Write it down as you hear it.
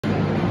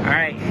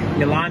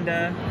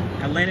Yolanda,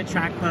 Atlanta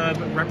Track Club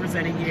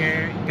representing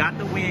here, got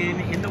the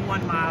win in the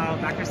 1 mile.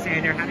 Dr.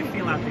 Sander, how did it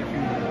feel out there for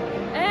you?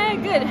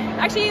 Good.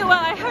 Actually, well,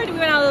 I heard we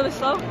went out a little bit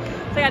slow, so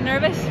I got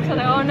nervous. So I was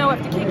like, oh no, I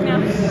have to kick now.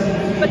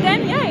 But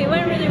then, yeah, it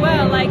went really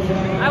well. Like,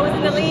 I was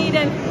in the lead,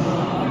 and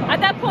at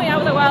that point, I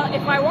was like, well,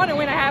 if I want to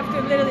win, I have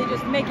to literally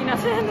just make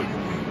enough in.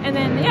 And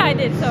then, yeah, I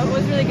did, so it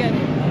was really good.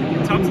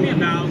 Talk to me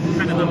about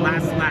kind of the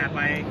last lap.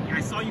 I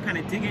saw you kind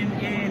of digging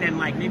in and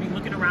like maybe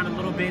looking around a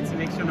little bit to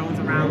make sure no one's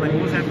around. Like,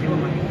 what was that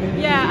feeling like?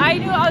 Yeah, I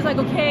knew. I was like,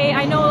 okay,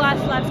 I know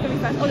last lap's gonna be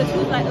fast. Oh, the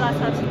two last laps.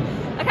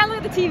 I kind of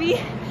looked at the TV,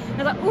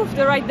 and I was like, oof,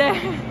 they're right there.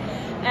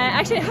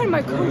 Actually, I heard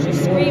my coach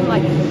just scream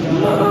like,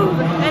 move.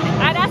 And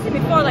I'd asked him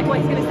before, like, what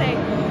he's gonna say,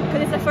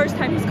 because it's the first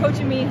time he's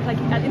coaching me, like,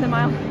 in the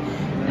mile.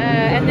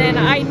 And then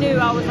I knew,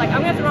 I was like,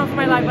 I'm gonna have to run for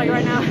my life, like,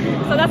 right now.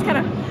 So that's kind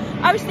of,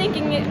 I was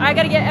thinking, I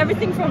gotta get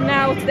everything from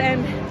now to the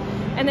end,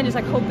 and then just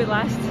like hope it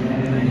lasts.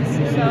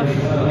 So.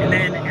 And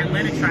then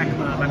Atlanta Track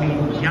Club, I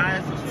mean, you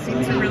guys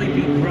seem to really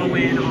be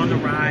growing on the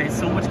rise,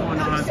 so much going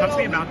on. Talk to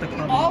me about the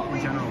club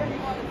in general.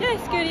 Yeah,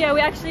 it's good. Yeah, we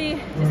actually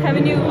just have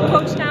a new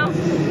coach now,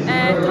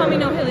 Tommy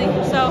Nohilly.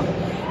 So,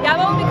 yeah,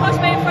 I've only been coached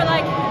by him for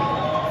like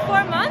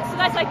 4 months, so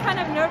that's like kind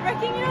of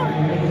nerve-wracking, you know,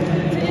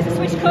 to just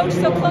switch coach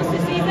so close to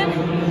season.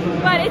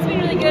 But it's been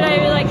really good. I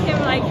really like him.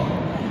 Like,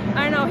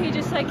 I don't know, he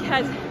just like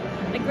has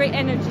like great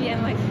energy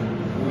and like,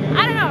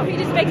 I don't know, he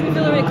just makes me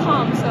feel really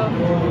calm. So,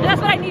 and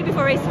that's what I need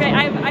before race. Right?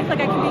 I feel like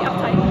I can be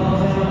uptight.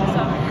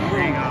 So.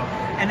 There you go.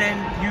 And then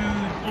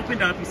you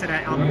opened up, you said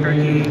at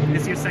Albuquerque,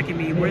 this is your second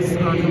meet. Where's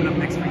coming up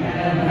next for you?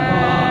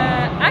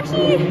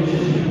 Actually,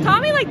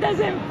 Tommy like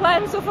doesn't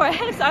plan so far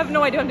ahead, so I have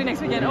no idea what I'm doing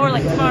next weekend or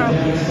like tomorrow.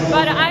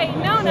 But I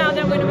know now that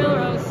I'm going to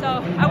Millrose,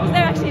 so I was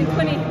there actually in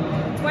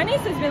 2020,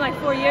 so it's been like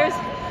 4 years.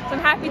 So I'm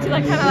happy to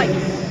like kind of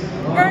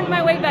like earn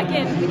my way back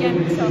in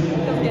again, so it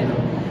feels good.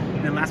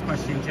 And then last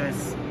question,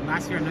 just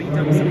last year I know you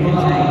dealt with some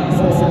injuries,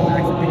 some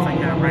setbacks and things like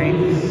that, right?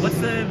 What's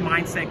the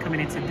mindset coming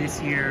into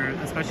this year,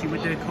 especially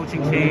with the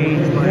coaching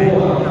change,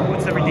 but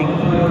what's everything going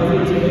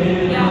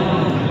on?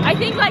 Yeah, I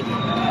think like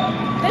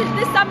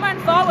this summer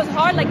and fall was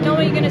hard, like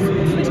knowing you're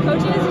gonna switch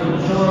coaches.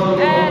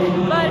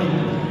 But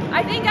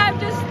I think I'm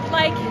just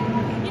like,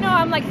 you know,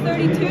 I'm like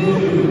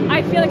 32.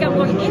 I feel like I'm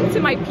going into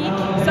my peak.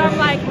 So I'm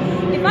like,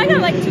 if I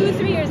got like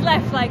 2-3 years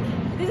left, like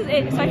this is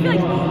it. So I feel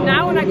like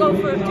now when I go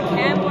to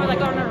camp or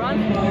like on a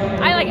run,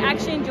 I like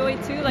actually enjoy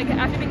it too. Like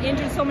after being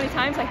injured so many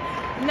times, like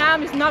now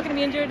I'm just not gonna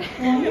be injured.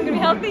 I'm gonna be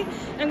healthy,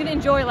 and I'm gonna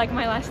enjoy like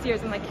my last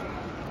years and like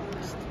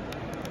just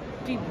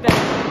be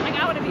better. Like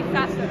I want to be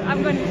faster.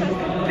 I'm going to be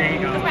faster. There you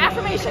go. That's my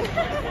affirmation.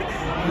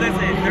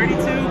 Listen, 32,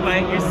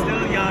 but you're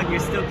still young. You're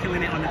still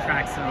killing it on the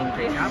track. So Thank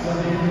you. great job.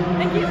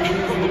 Thank you.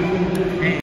 Hey.